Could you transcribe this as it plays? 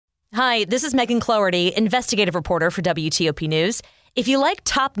Hi, this is Megan Cloherty, investigative reporter for WTOP News. If you like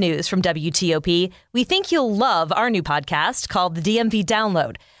top news from WTOP, we think you'll love our new podcast called The DMV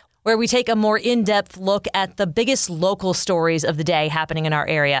Download, where we take a more in-depth look at the biggest local stories of the day happening in our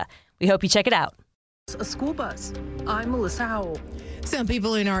area. We hope you check it out. A school bus. I'm Melissa Howell. Some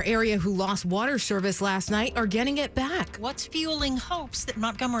people in our area who lost water service last night are getting it back. What's fueling hopes that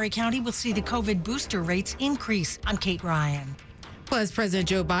Montgomery County will see the COVID booster rates increase? I'm Kate Ryan. Plus, President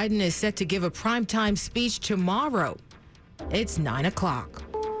Joe Biden is set to give a primetime speech tomorrow. It's 9 o'clock.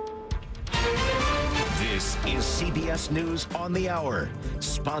 This is CBS News on the Hour,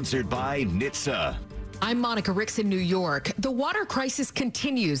 sponsored by NHTSA. I'm Monica Ricks in New York. The water crisis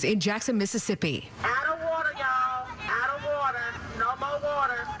continues in Jackson, Mississippi. Out of water, y'all. Out of water. No more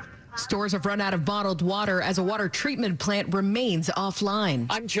water. Stores have run out of bottled water as a water treatment plant remains offline.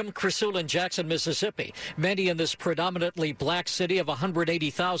 I'm Jim Crisule in Jackson, Mississippi. Many in this predominantly black city of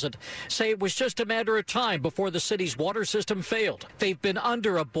 180,000 say it was just a matter of time before the city's water system failed. They've been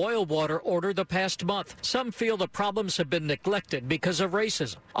under a boil water order the past month. Some feel the problems have been neglected because of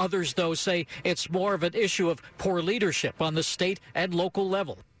racism. Others, though, say it's more of an issue of poor leadership on the state and local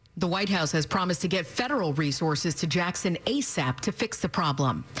level. The White House has promised to get federal resources to Jackson ASAP to fix the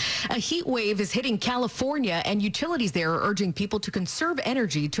problem. A heat wave is hitting California, and utilities there are urging people to conserve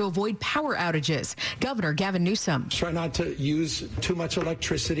energy to avoid power outages. Governor Gavin Newsom. Try not to use too much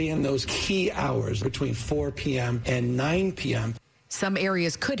electricity in those key hours between 4 p.m. and 9 p.m. Some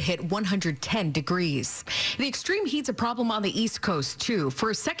areas could hit 110 degrees. The extreme heat's a problem on the East Coast, too. For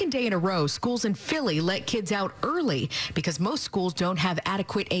a second day in a row, schools in Philly let kids out early because most schools don't have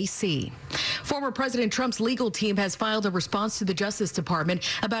adequate AC. Former President Trump's legal team has filed a response to the Justice Department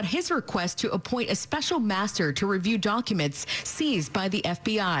about his request to appoint a special master to review documents seized by the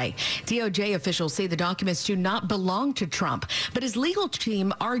FBI. DOJ officials say the documents do not belong to Trump, but his legal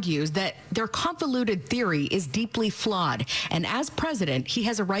team argues that their convoluted theory is deeply flawed, and as president, he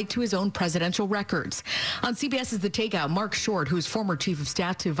has a right to his own presidential records. On CBS's The Takeout, Mark Short, who's former chief of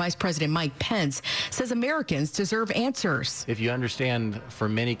staff to Vice President Mike Pence, says Americans deserve answers. If you understand, for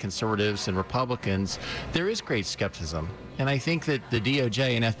many conservatives and Republicans, there is great skepticism. And I think that the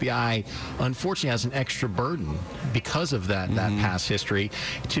DOJ and FBI, unfortunately, has an extra burden because of that past history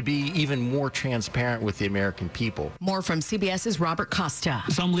to be even more transparent with the American people. More from CBS's Robert Costa.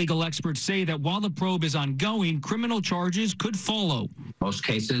 Some legal experts say that while the probe is ongoing, criminal charges could follow. Most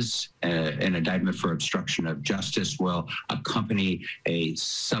cases, an indictment for obstruction of justice will accompany a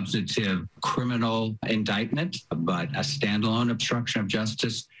substantive criminal indictment, but a standalone obstruction of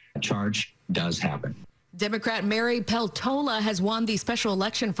justice charge does happen. Democrat Mary Peltola has won the special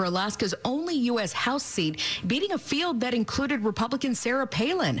election for Alaska's only U.S. House seat, beating a field that included Republican Sarah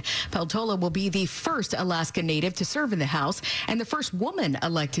Palin. Peltola will be the first Alaska native to serve in the House and the first woman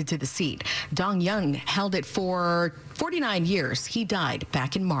elected to the seat. Dong Young held it for 49 years. He died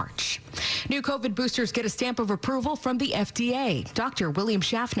back in March. New COVID boosters get a stamp of approval from the FDA. Dr. William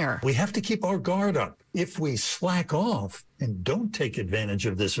Schaffner. We have to keep our guard up. If we slack off and don't take advantage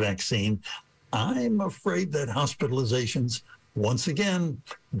of this vaccine, I'm afraid that hospitalizations, once again,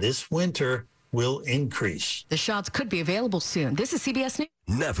 this winter will increase. The shots could be available soon. This is CBS News.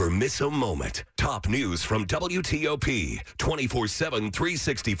 Never miss a moment. Top news from WTOP, 24/7,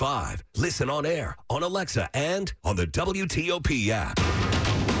 365. Listen on air, on Alexa, and on the WTOP app.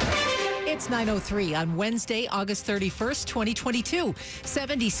 It's 9:03 on Wednesday, August 31st, 2022.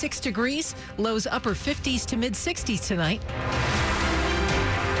 76 degrees, lows upper 50s to mid 60s tonight.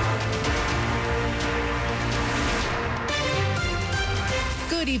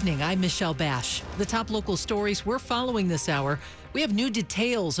 Good evening. I'm Michelle Bash. The top local stories we're following this hour. We have new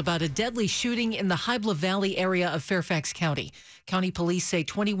details about a deadly shooting in the Hybla Valley area of Fairfax County. County police say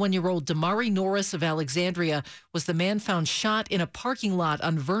 21-year-old Damari Norris of Alexandria was the man found shot in a parking lot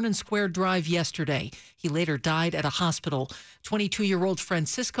on Vernon Square Drive yesterday. He later died at a hospital. 22-year-old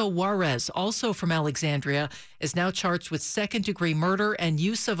Francisco Juarez, also from Alexandria, is now charged with second-degree murder and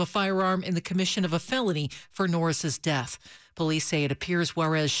use of a firearm in the commission of a felony for Norris's death. Police say it appears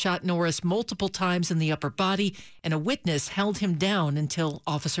Juarez shot Norris multiple times in the upper body, and a witness held him down until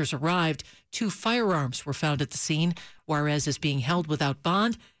officers arrived. 2 firearms were found at the scene. Juarez is being held without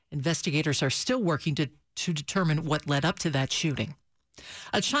bond. Investigators are still working to determine what led up to that shooting.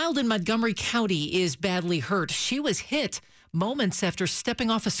 A child in Montgomery County is badly hurt. She was hit moments after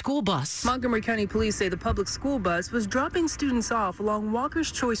stepping off a school bus. Montgomery County Police say the public school bus was dropping students off along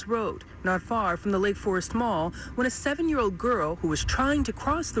Walker's Choice Road, not far from the Lake Forest Mall, when a 7-year-old girl who was trying to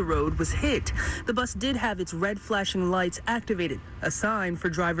cross the road was hit. The bus did have its red flashing lights activated, a sign for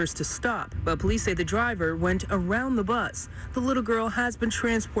drivers to stop, but police say the driver went around the bus. The little girl has been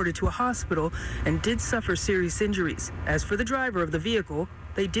transported to a hospital and did suffer serious injuries. As for the driver of the vehicle,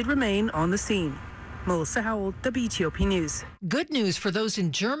 they did remain on the scene. Melissa Howell, WTOP News. Good news for those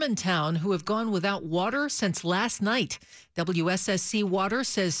in Germantown who have gone without water since last night. WSSC Water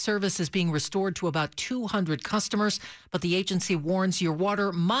says service is being restored to about 200 customers, but the agency warns your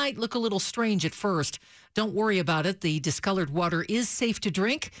water might look a little strange at first. Don't worry about it. The discolored water is safe to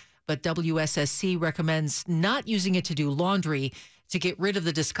drink, but WSSC recommends not using it to do laundry. To get rid of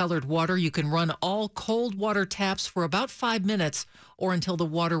the discolored water, you can run all cold water taps for about 5 minutes or until the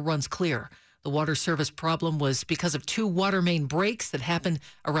water runs clear. The water service problem was because of 2 water main breaks that happened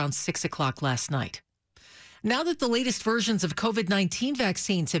around 6 o'clock last night. Now that the latest versions of COVID-19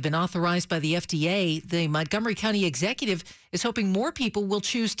 vaccines have been authorized by the FDA, the Montgomery County executive is hoping more people will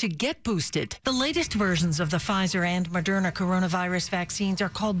choose to get boosted. The latest versions of the Pfizer and Moderna coronavirus vaccines are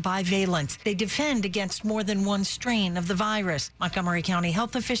called bivalent. They defend against more than one strain of the virus. Montgomery County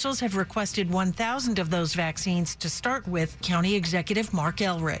health officials have requested 1,000 of those vaccines to start with. County Executive Mark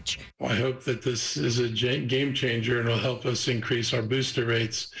Elrich. I hope that this is a game changer and will help us increase our booster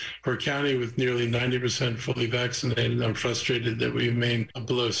rates. For a county with nearly 90% fully vaccinated, I'm frustrated that we remain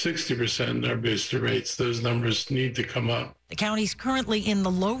below 60% in our booster rates. Those numbers need to come up. The county's currently in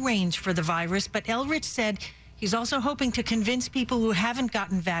the low range for the virus, but Elrich said he's also hoping to convince people who haven't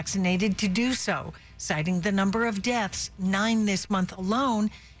gotten vaccinated to do so, citing the number of deaths, 9 this month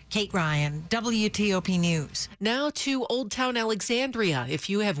alone. Kate Ryan, WTOP News. Now to Old Town Alexandria. If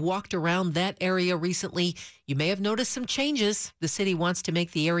you have walked around that area recently, you may have noticed some changes. The city wants to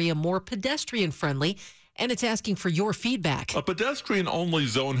make the area more pedestrian friendly, and it's asking for your feedback. A pedestrian-only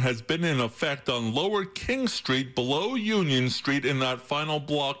zone has been in effect on Lower King Street below Union Street in that final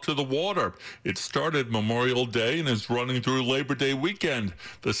block to the water. It started Memorial Day and is running through Labor Day weekend.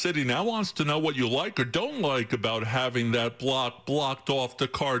 The city now wants to know what you like or don't like about having that block blocked off to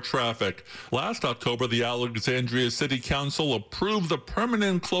car traffic. Last October, the Alexandria City Council approved the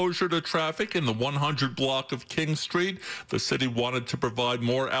permanent closure to traffic in the 100 block of King Street. The city wanted to provide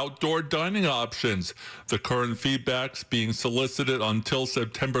more outdoor dining options. The current feedback's being solicited until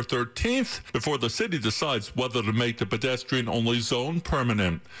September 13th before the city decides whether to make the pedestrian-only zone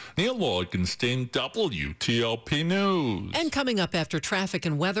permanent. Neil Augenstein, WTOP News. And coming up after traffic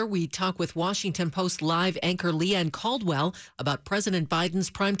and weather, we talk with Washington Post Live anchor Leanne Caldwell about President Biden's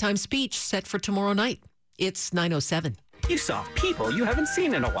primetime speech set for tomorrow night. It's 9:07. You saw people you haven't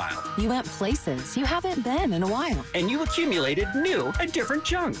seen in a while. You went places you haven't been in a while. And you accumulated new and different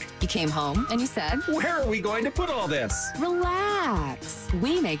junk. You came home and you said, "Where are we going to put all this?" Relax.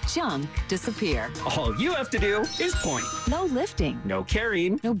 We make junk disappear. All you have to do is point. No lifting. No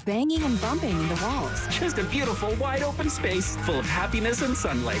carrying. No banging and bumping into walls. Just a beautiful wide open space full of happiness and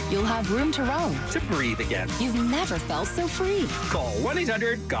sunlight. You'll have room to roam. To breathe again. You've never felt so free. Call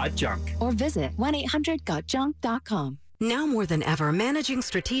 1-800-GOT-JUNK. Or visit 1-800-GOT-JUNK.com. Now more than ever, managing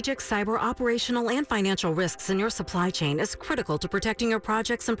strategic cyber operational and financial risks in your supply chain is critical to protecting your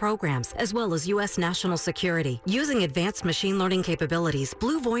projects and programs, as well as U.S. national security. Using advanced machine learning capabilities,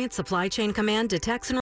 Blue Voyant Supply Chain Command detects and